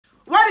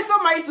is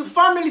up, my YouTube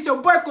family? It's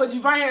your boy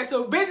Coachvine here.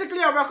 So basically,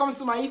 welcome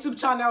to my YouTube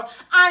channel.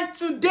 And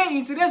today,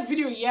 in today's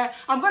video here,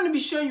 I'm going to be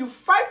showing you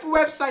 5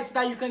 websites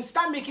that you can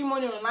start making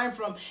money online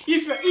from.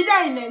 If you're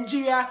either in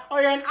Nigeria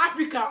or you're in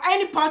Africa, or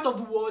any part of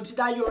the world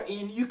that you're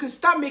in, you can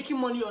start making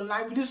money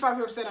online with these 5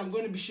 websites I'm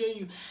going to be showing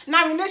you.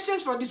 Now, in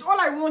exchange for this, all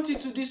I want you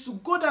to do is to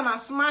go down and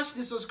smash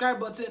the subscribe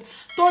button,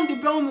 turn the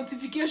bell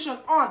notification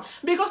on.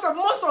 Because of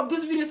most of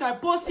these videos I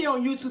post here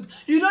on YouTube,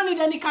 you don't need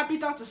any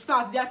capital to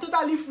start. They are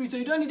totally free, so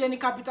you don't need any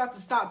capital to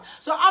start.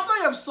 So after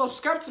you have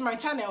subscribed to my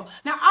channel,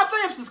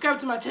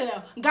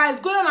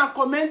 guys, go down and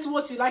comment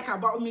what you like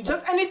about me.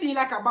 Just anything you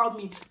like about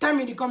me, tell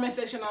me in the comment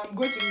section and I'm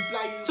going to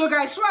reply you. So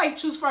guys, why I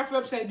choose 5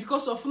 websites?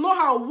 Because of know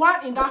how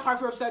one in that 5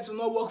 websites will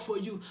not work for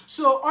you.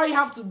 So all you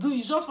have to do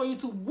is just for you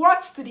to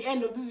watch to the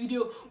end of this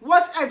video,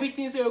 watch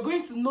everything, so you're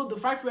going to know the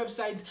 5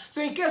 websites.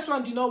 So in case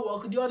one did not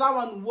work, the other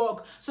one will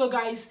work. So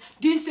guys,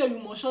 this year we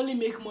must surely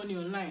make money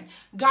online.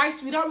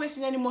 Guys, without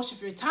wasting any much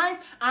of your time,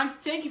 and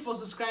thank you for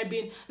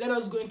subscribing, let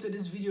us go into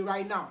this video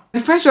right now. The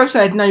first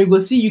website now you go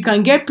see, you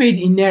can get paid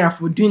in Naira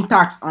for doing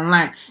tax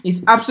online.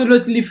 It's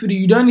absolutely free.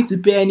 You don't need to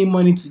pay any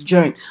money to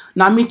join.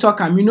 Now me talk,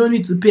 you don't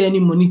need to pay any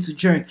money to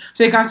join.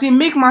 So you can see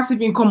make massive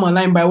income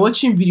online by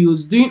watching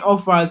videos, doing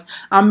offers,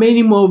 and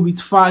many more with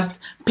fast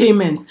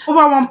payment.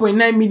 Over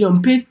 1.9 million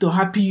paid to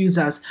happy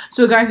users.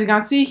 So guys, you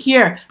can see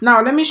here.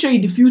 Now let me show you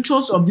the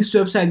features of this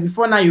website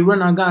before now you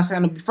run and go and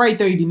sign up, before I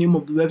tell you the name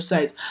of the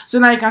website. So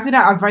now you can see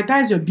that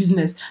advertise your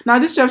business. Now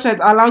this website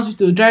allows you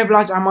to drive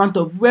large amount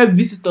of web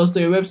visitors to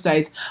your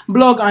website,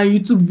 blog and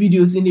YouTube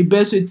videos in the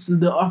best way, to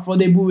the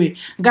affordable way.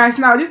 Guys,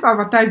 now this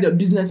advertise your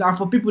business are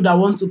for people that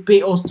want to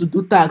pay us to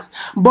do tax,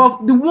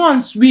 but the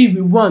ones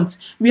we want,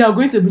 we are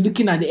going to be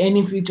looking at the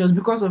earning features,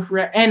 because of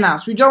we're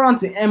earners. We just want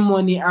to earn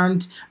money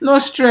and no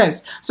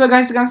stress. So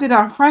guys, you can see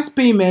that fast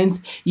payment,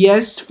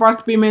 yes,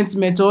 fast payment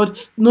method,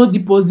 no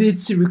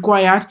deposits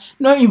required,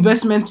 no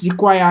investment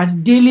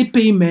required, daily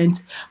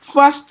payment,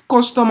 fast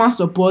customer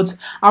support,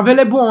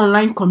 available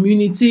online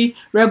community,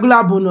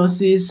 regular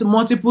bonuses,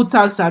 multiple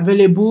tax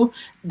available.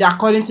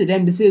 According to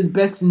them, they say it's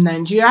best in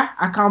Nigeria.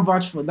 I can't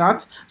vouch for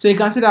that. So you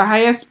can see the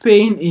highest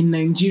paying in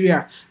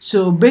Nigeria.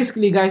 So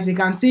basically, guys, you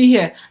can see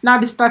here now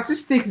the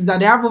statistics is that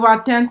they have over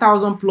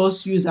 10,000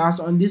 plus users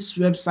on this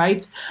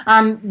website,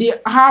 and they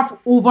have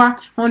over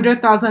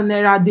 100,000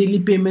 Naira daily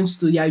payments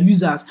to their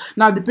users.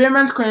 Now the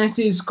payment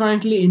currency is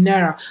currently in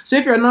Naira. So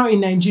if you're not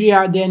in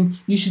Nigeria, then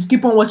you should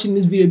keep on watching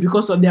this video,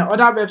 because of their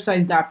other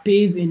websites that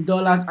pays in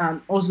dollars and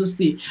also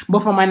stay. But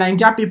for my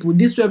Nigeria people,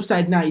 this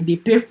website now they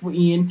pay for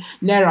in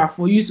Naira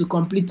for you to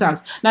complete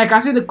tax. Now you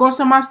can see the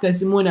customers'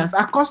 testimonials.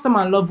 Our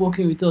customer love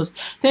working with us.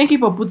 Thank you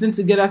for putting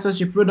together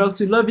such a product.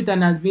 We love it,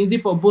 and has been easy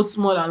for both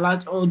small and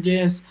large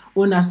audience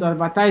owners to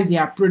advertise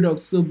their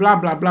products. So blah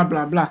blah blah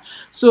blah blah.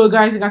 So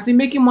guys, you can see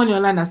making money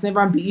online has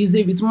never been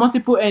easy with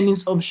multiple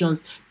earnings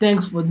options.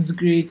 Thanks for this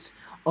great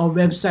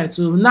website.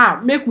 So now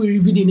make we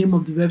review the name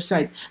of the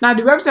website. Now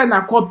the website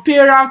now called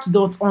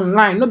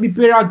payroute.online, not be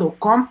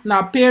payroute.com,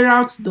 now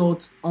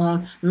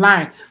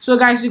payroute.online. So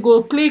guys, you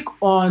go click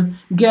on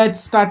get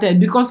started,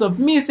 because of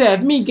me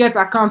get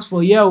accounts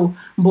for you,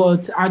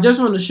 but I just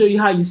want to show you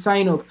how you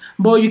sign up.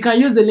 But you can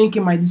use the link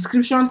in my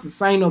description to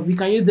sign up. You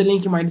can use the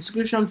link in my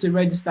description to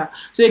register.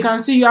 So you can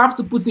see you have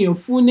to put in your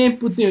full name,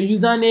 put in your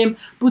username,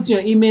 put in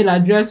your email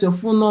address, your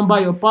phone number,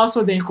 your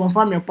password, then you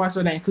confirm your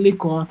password and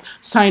click on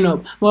sign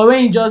up. But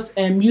when you just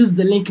use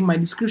the link in my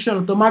description,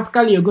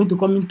 automatically you're going to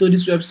come into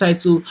this website.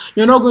 So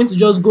you're not going to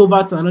just go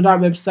back to another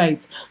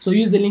website. So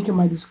use the link in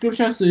my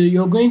description, so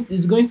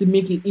it's going to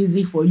make it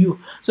easy for you.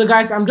 So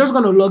guys, I'm just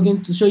going to log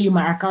in to show you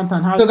my account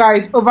and how. So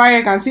guys, over here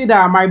you can see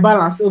that my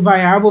balance over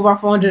here, I have over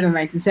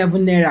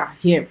 497 Naira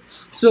here.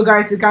 So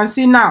guys, you can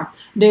see now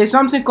there's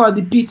something called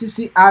the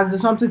PTC ads,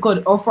 there's something called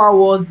the offer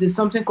wars, there's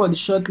something called the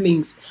short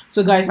links.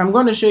 So guys, I'm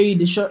going to show you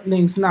the short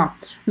links now.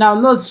 Now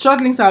those short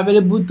links are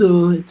available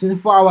to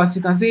 24 hours.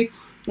 You can see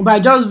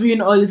by just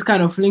viewing all these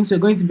kind of links, you're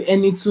going to be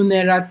earning 2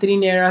 Naira, 3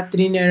 Naira,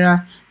 3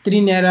 Naira,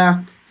 3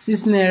 Naira,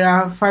 6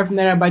 Naira, 5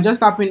 Naira. By just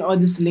tapping all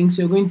these links,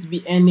 you're going to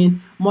be earning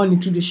money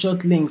through the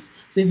short links.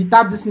 So if you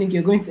tap this link,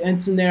 you're going to earn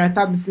 2 Naira.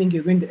 Tap this link,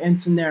 you're going to earn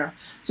 2 Naira.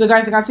 So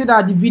guys, you can see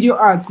that the video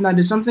ads, now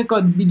there's something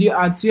called video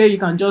ads here. You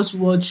can just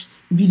watch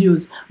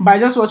videos. By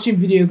just watching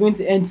video, you're going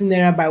to earn 2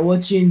 Naira by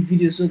watching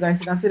videos. So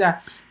guys, you can see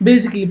that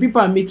basically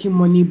people are making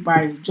money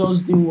by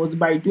just doing what?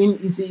 By doing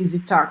easy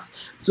tax.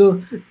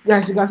 So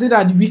guys, you can see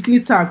that the weekly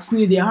tax,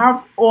 they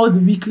have all the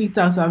weekly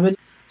tax available.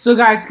 So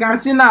guys, you can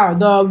see now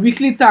the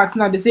weekly tax.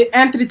 Now they say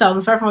earn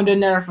 3,500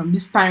 Naira from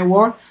this time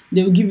war,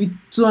 they will give you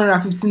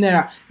 250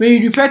 Naira. When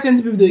you refer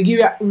 20 people, they will give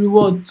you a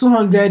reward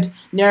 200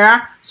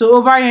 Naira. So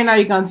over here now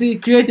you can see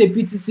create a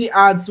PTC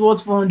ads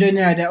worth 400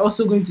 Naira. They're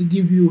also going to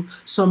give you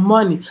some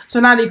money. So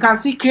now you can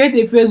see create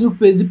a Facebook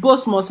page. The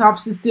post must have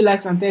 60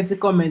 likes and 30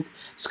 comments.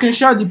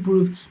 Screenshot the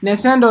proof, then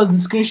send us the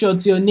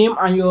screenshot to your name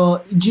and your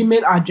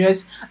Gmail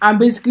address, and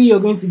basically you're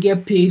going to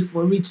get paid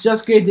for it.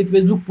 Just create a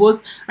Facebook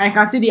post and you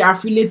can see the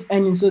affiliate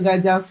earnings. So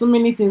guys, there are so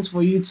many things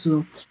for you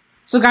to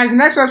So guys, the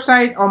next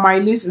website on my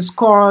list is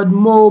called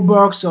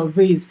Moberg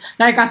Surveys.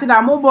 Now you can see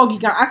that Moberg, you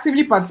can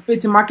actively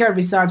participate in market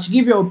research,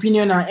 give your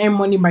opinion and earn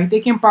money by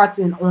taking part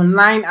in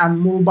online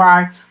and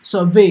mobile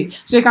survey.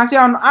 So you can see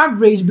on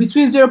average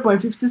between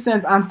 0.50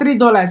 cents and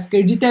 $3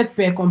 credited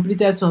per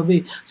completed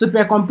survey. So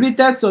per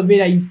completed survey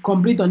that you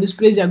complete on this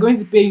place, they are going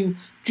to pay you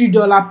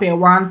 $3 per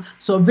one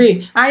survey.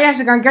 And yes,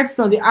 you can get it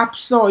on the App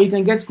Store, you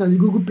can get it on the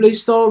Google Play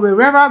Store,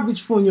 wherever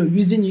which phone you're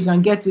using, you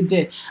can get it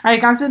there. And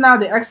you can see now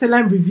the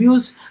excellent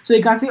reviews. So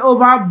you can see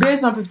over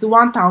based on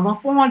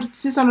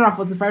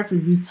 51,645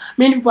 reviews,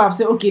 many people have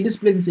said, okay, this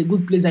place is a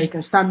good place that you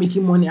can start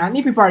making money. And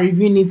if people are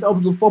reviewing it up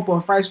to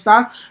 4.5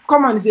 stars,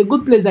 come on, it's a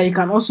good place that you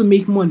can also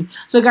make money.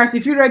 So guys,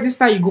 if you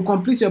register, you go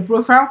complete your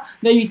profile,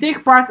 then you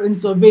take part in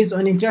surveys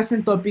on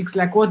interesting topics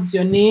like what is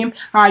your name,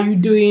 how are you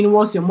doing,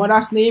 what's your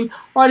mother's name,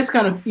 all this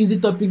kind of easy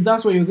topics.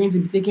 That's where you're going to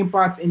be taking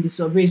part in the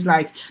surveys.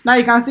 Like now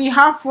you can see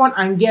have fun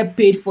and get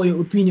paid for your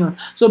opinion.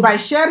 So by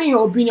sharing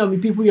your opinion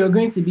with people, you're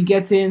going to be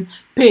getting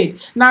paid.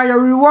 Now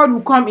your reward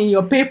will come in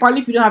your PayPal.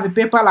 If you don't have a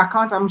PayPal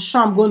account, I'm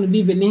sure I'm going to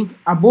leave a link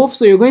above,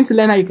 so you're going to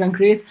learn how you can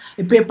create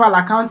a PayPal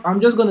account. I'm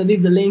just going to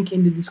leave the link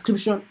in the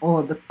description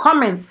or the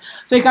comment.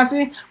 So you can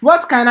see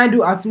what can I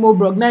do at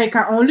Moberg. Now you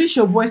can unleash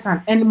your voice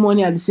and earn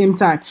money at the same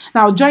time.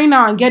 Now join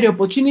now and get the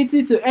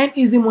opportunity to earn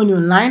easy money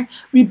online.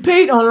 With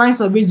paid online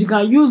surveys, you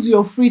can use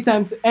your free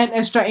time to earn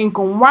extra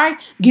income while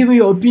giving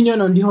your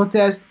opinion on the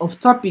hottest of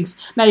topics.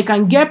 Now you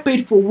can get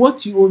paid for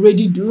what you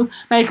already do.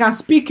 Now you can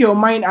speak your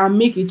mind and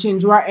make a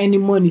change while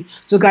earning money.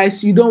 So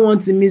guys, you don't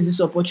want to miss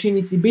this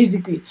opportunity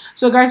basically.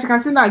 So guys, you can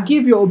see now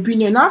give your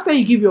opinion. After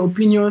you give your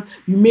opinion,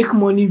 you make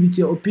money with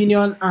your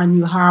opinion and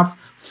you have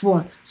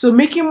fun. So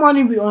making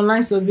money with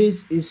online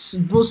surveys is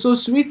so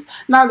sweet.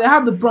 Now they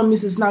have the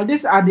promises. Now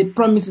these are the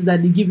promises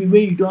that they give you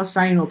when you don't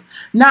sign up.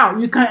 Now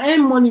you can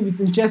earn money with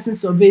interesting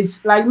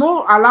surveys. Like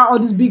no allow all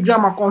this big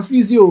grammar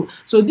confuse you.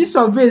 So these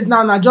surveys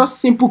now are just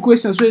simple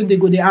questions where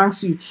they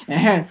ask you.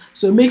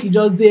 So make it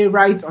just stay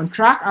right on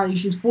track, and you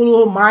should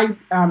follow my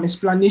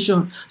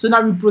explanation. So now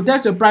we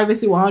protect your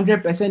privacy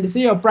 100%. They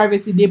say your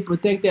privacy they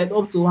protected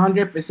up to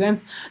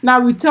 100%.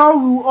 Now we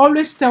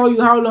always tell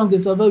you how long a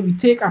survey will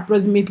take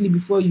approximately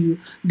before you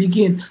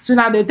begin. So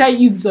now they tell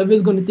you if the survey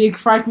is going to take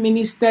 5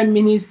 minutes, 10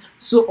 minutes,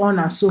 so on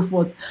and so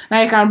forth.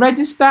 Now you can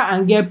register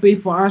and get paid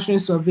for answering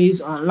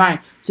surveys online.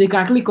 So you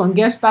can click on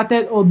get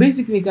started, or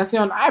basically you can see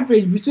on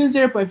average between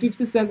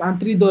 0.50 cents and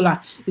 $3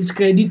 is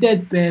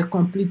credited per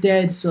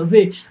completed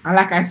survey. And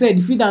like I said,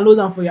 if you download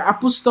them for your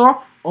Apple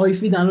Store, or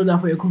if you download them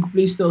for your Google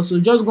Play Store, so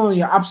just go on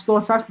your App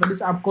Store, search for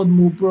this app called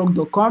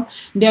moberg.com,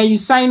 then you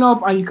sign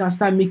up and you can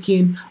start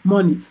making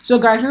money. So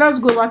guys, let's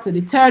go back to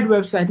the third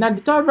website. Now the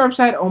third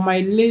website on my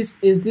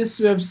list is this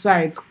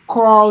website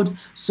called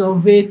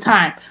Survey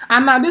Time.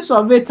 And now this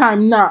Survey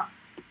Time now,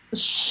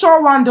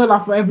 sure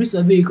 $1 for every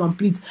survey you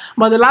complete,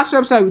 but the last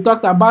website we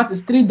talked about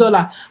is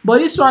 $3, but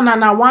this one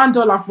now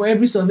 $1 for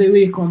every survey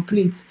you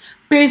complete.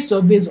 Pay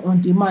surveys on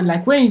demand,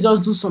 like when you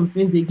just do some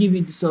things they give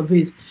you the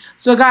surveys.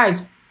 So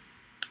guys,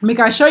 make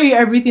I show you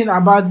everything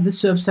about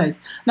this website.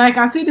 Now you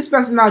can see this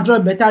person now draw a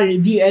better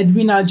review,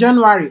 Edwina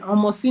January,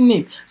 almost in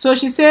name. So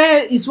she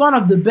said it's one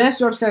of the best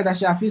websites that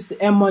she have used to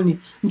earn money.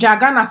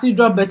 Jagana still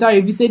draw better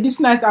review. Say this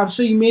night I'll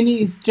show you many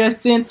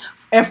interesting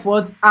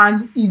efforts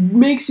and it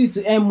makes you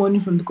to earn money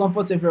from the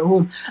comfort of your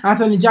home. And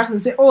Sonny Jackson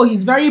say, oh,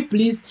 he's very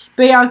pleased.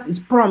 Payout is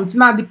prompt.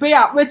 Now the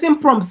payout waiting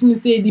prompts mean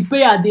say the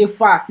payout they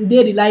fast,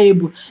 they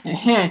reliable,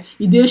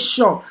 they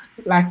sure.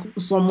 Like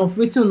some of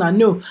which I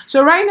know.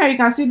 So right now you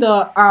can see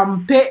the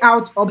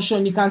payout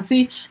option. You can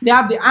see they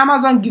have the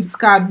Amazon gift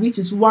card, which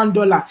is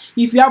 $1.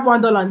 If you have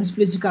 $1 in this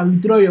place, you can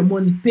withdraw your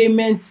money,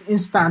 payment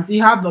instant.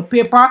 You have the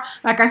PayPal.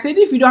 Like I said,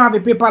 if you don't have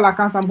a PayPal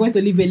account, I'm going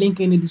to leave a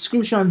link in the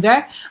description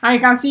there. And you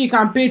can see you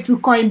can pay through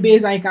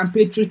Coinbase and you can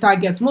pay through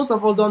Target. Most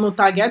of us don't know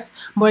Target,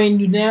 but in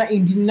the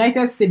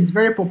United States it's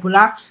very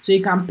popular, so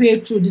you can pay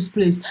through this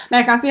place. Now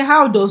you can see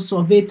how does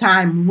Survey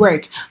Time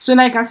work. So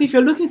now you can see if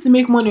you're looking to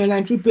make money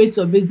online through paid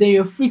surveys, then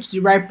you're free to the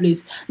right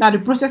place. Now the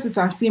process is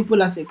as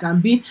simple as it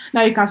can be.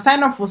 Now you can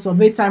sign up for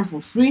Survey Time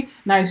for free.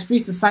 Now it's free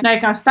to sign. Now you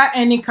can start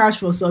earning cash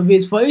for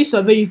surveys. For each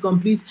survey you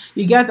complete,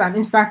 you get an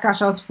instant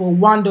cash out for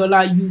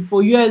 $1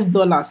 for US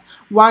dollars,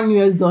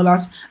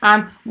 $1.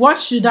 And why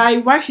should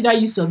I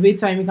use Survey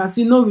Time? You can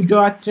see no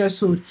withdrawal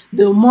threshold.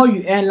 The more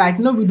you earn, like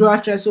no withdrawal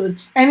threshold,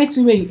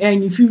 anything where you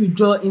earn, if you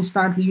withdraw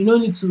instantly, you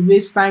don't need to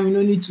waste time, you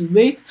don't need to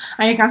wait.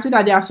 And you can see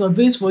that there are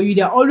surveys for you.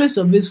 There are always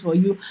surveys for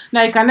you.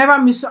 Now you can never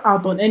miss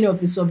out on any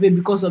of a survey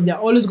because of they're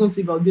always going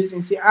to be updates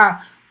and say,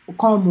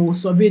 come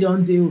survey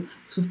don't do,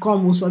 so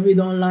come survey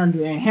don't land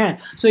your hand.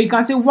 So you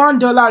can say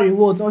 $1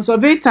 rewards on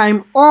Survey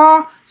Time.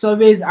 All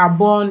surveys are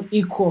born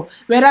equal,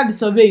 whether the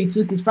survey you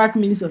took is 5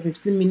 minutes or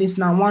 15 minutes.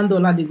 Now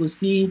 $1 they go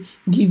see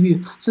give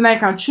you. So now you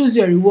can choose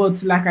your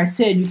rewards. Like I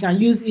said, you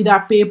can use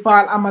either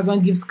PayPal,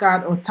 Amazon gift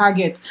card, or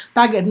Target.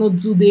 Target not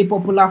today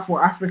popular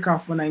for Africa,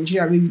 for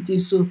Nigeria maybe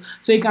this. So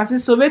you can say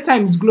Survey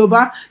Time is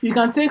global. You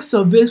can take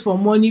surveys for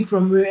money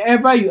from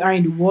wherever you are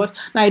in the world.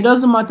 Now it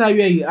doesn't matter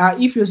where you are.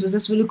 If you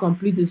successfully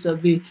complete a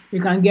survey, you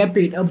can get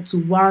paid up to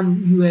to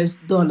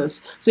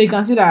 $1. So you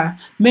can see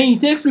that when you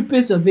take free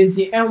paid surveys,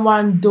 you earn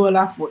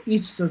 $1 for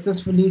each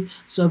successfully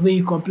survey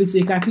you complete. So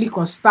you can click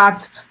on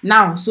start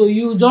now. So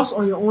you just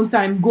on your own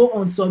time go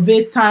on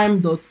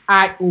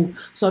surveytime.io.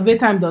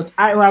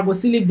 Surveytime.io. I will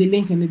still leave the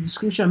link in the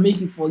description,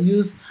 make it for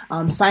use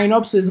sign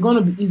up, so it's going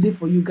to be easy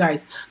for you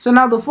guys. So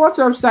now the fourth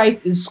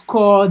website is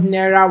called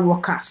Naira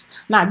Workers.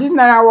 Now this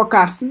Naira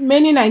Workers,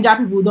 many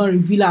Nigerian people don't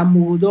reveal a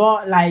mode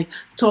or like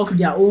talk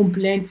their own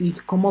plenty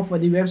come up for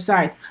the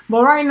website,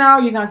 but right now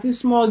you can see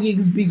small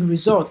gigs, big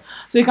results.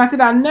 So you can see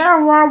that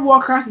Naira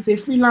Workers is a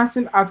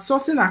freelancing,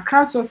 outsourcing and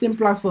crowdsourcing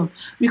platform.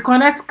 We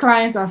connect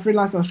clients and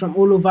freelancers from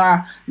all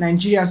over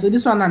Nigeria. So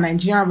this one a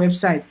Nigerian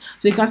website.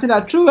 So you can see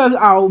that through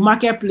our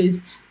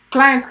marketplace,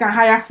 clients can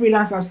hire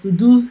freelancers to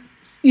do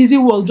easy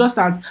work, just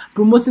as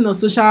promoting on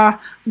social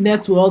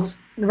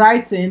networks,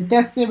 writing,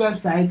 testing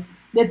websites,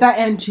 data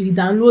entry,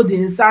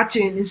 downloading,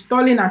 searching,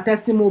 installing and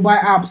testing mobile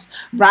apps,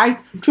 right?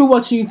 Through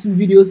watching YouTube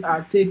videos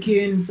and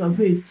taking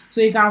surveys. So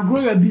you can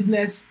grow your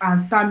business and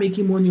start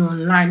making money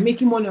online.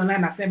 Making money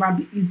online has never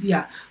been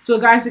easier. So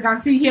guys, you can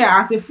see here,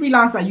 as a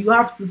freelancer, you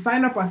have to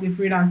sign up as a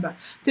freelancer,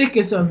 take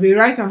a survey,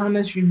 write an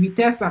honest review,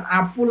 test an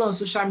app, follow on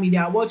social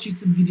media, watch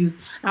YouTube videos,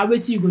 and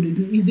wait till you go to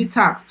do easy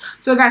tasks.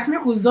 So guys,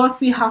 make we just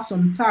see how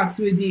some tasks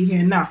we did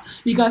here now.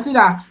 You can see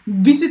that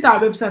visit our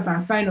website and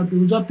sign up, they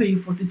will just pay you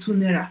 42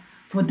 Naira.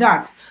 For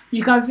that,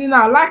 you can see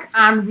now, like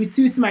and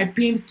retweet my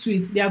pinned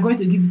tweet, they are going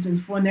to give you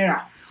 24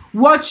 Naira.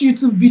 Watch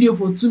YouTube video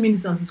for 2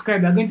 minutes and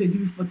subscribe, they are going to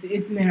give you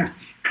 48 Naira.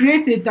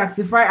 Create a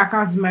Taxify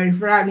account with my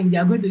referral link, they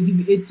are going to give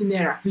you 80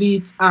 Naira.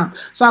 Please,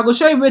 so I go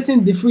show you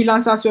wetin the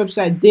freelancers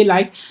website they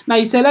like. Now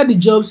you select the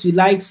jobs you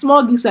like.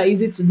 Small gigs are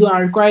easy to do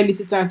and require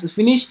little time to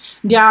finish.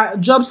 There are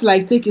jobs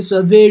like take a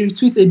survey,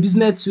 retweet a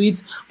business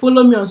tweet,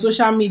 follow me on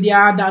social media,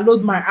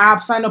 download my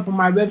app, sign up on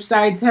my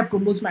website, help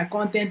promote my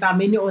content, and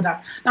many others.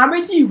 Now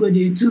wetin you go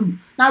dey do?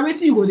 Now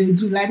wetin you go dey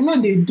do? Like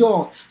no dey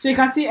dull. So you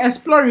can see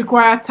explore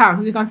required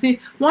tags. You can see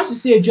once you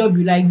see a job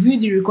you like, view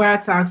the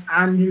required tags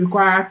and the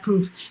required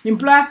proof.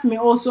 Employers may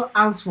also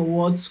ask for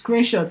what?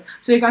 Screenshot.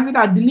 So you can see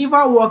that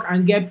deliver work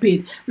and get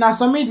paid. Now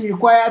submit the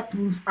required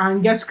proof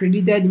and get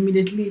credited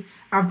immediately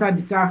after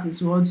the tax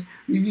is what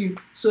review.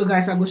 So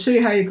guys, I will show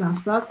you how you can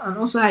start and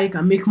also how you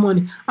can make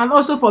money. And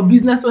also for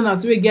business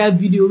owners, we get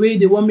video where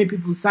they want make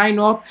people sign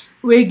up,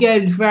 we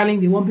get referral,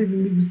 they want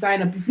people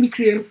sign up. If you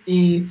create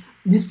a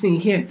this thing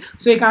here,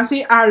 so you can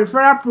see our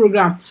referral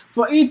program,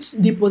 for each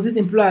deposit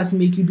employers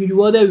make, you be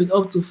rewarded with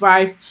up to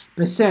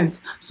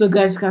 5%. So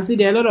guys, you can see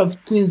there are a lot of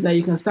things that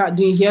you can start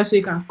doing here. So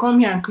you can come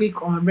here and click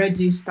on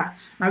register.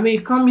 Now when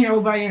you come here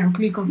over here and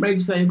click on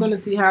register, you're going to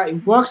see how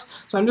it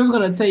works. So I'm just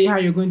going to tell you how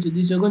you're going to do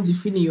this. You're going to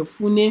fill in your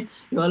full name,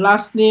 your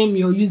last name,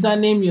 your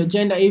username, your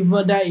gender, if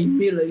whether a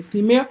male or a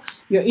female,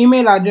 your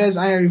email address,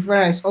 and your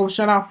referral is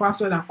optional,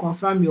 password, and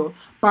confirm your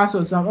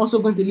password. So I'm also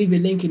going to leave a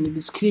link in the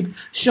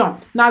description.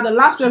 Now the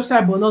last website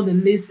but not the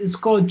least is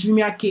called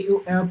Jumia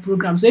KOL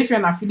program. So if you're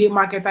an affiliate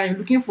marketer and you're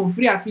looking for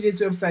free affiliate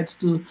websites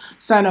to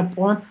sign up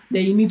on,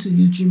 then you need to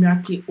use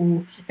Jumia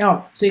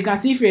KOL. So you can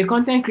see if you're a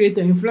content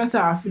creator,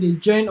 influencer, or affiliate,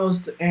 join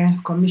us to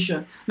earn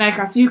commission. Now you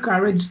can see you can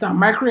register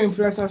micro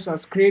influencers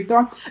as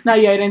creator. Now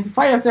you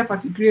identify yourself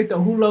as a creator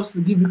who loves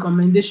to give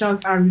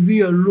recommendations and review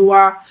your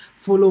lower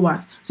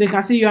followers. So you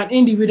can see you're an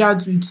individual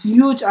with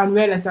huge and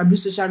well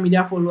established social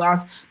media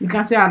followers. You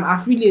can say an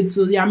affiliate.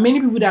 So there are many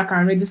people that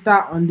can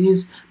register on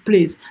this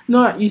place.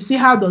 Now you see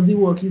how does it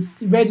work? You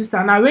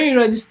register. Now when you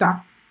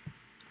register,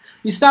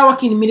 you start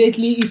working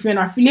immediately. If you're an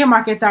affiliate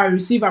marketer,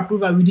 receive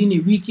approval within a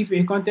week if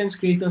you're a content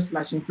creator /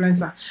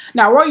 influencer.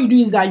 Now what you do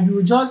is that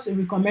you just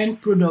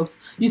recommend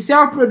products. You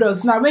sell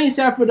products. Now when you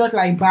sell products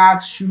like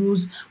bags,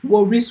 shoes,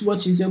 or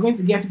wristwatches, you're going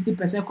to get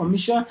 50%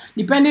 commission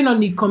depending on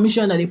the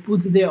commission that they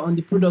put there on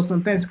the product.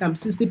 Sometimes it can be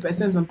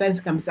 60%, sometimes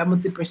it can be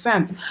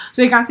 70%.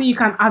 So you can see you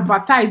can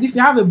advertise. If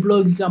you have a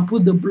blog, you can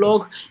put the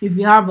blog. If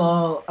you have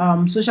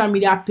a social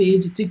media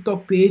page, a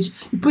TikTok page,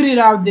 you put it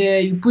out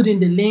there, you put in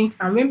the link,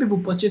 and when people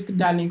purchase through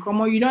that link,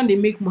 you don't they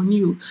make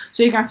money.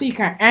 So you can see you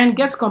can earn,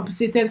 get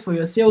compensated for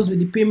your sales with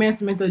the payment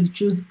method you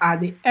choose at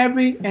the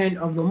every end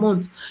of the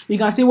month. You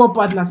can see what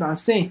partners are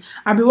saying.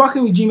 I've been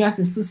working with Jumia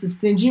since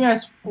 2016. Jumia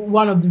is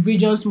one of the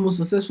region's most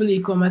successful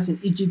e-commerce in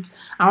Egypt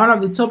and one of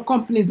the top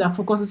companies that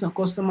focuses on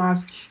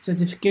customers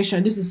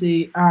certification. This is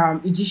a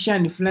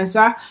Egyptian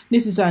influencer.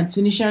 This is a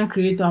Tunisian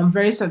creator. I'm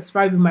very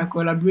satisfied with my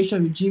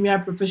collaboration with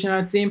Jumia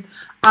professional team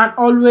and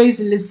always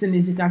listening.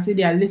 As you can see,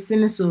 they are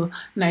listening. So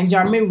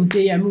Nigeria will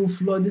tell you, me will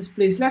flood this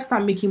place. Let's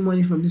start making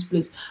money from this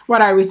place.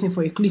 What are you waiting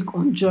for? You click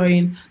on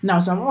join now.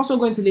 So I'm also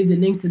going to leave the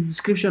link to the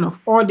description of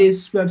all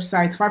these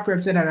websites, 5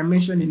 websites that I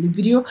mentioned in the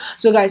video.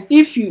 So guys,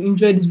 if you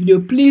enjoyed this video,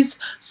 please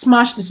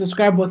smash the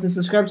subscribe button,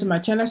 subscribe to my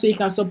channel so you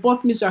can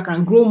support me so I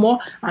can grow more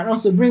and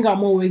also bring out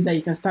more ways that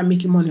you can start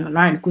making money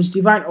online. Coach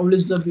Divine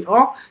always love you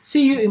all.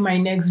 See you in my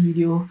next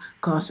video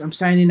because I'm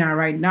signing out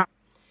right now.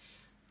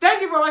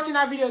 Thank you for watching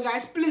that video,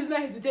 guys. Please don't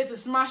hesitate to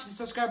smash the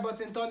subscribe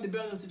button, turn the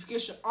bell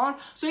notification on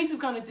so YouTube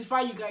can notify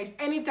you guys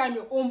anytime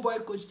your own boy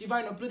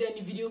Coachvine upload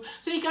any video,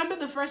 so you can be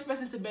the first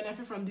person to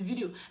benefit from the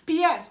video.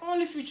 PS,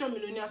 only future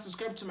millionaires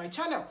subscribe to my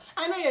channel.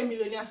 I know you're a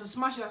millionaire, so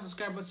smash that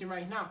subscribe button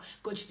right now.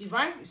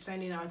 Coachvine is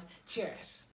signing out. Cheers.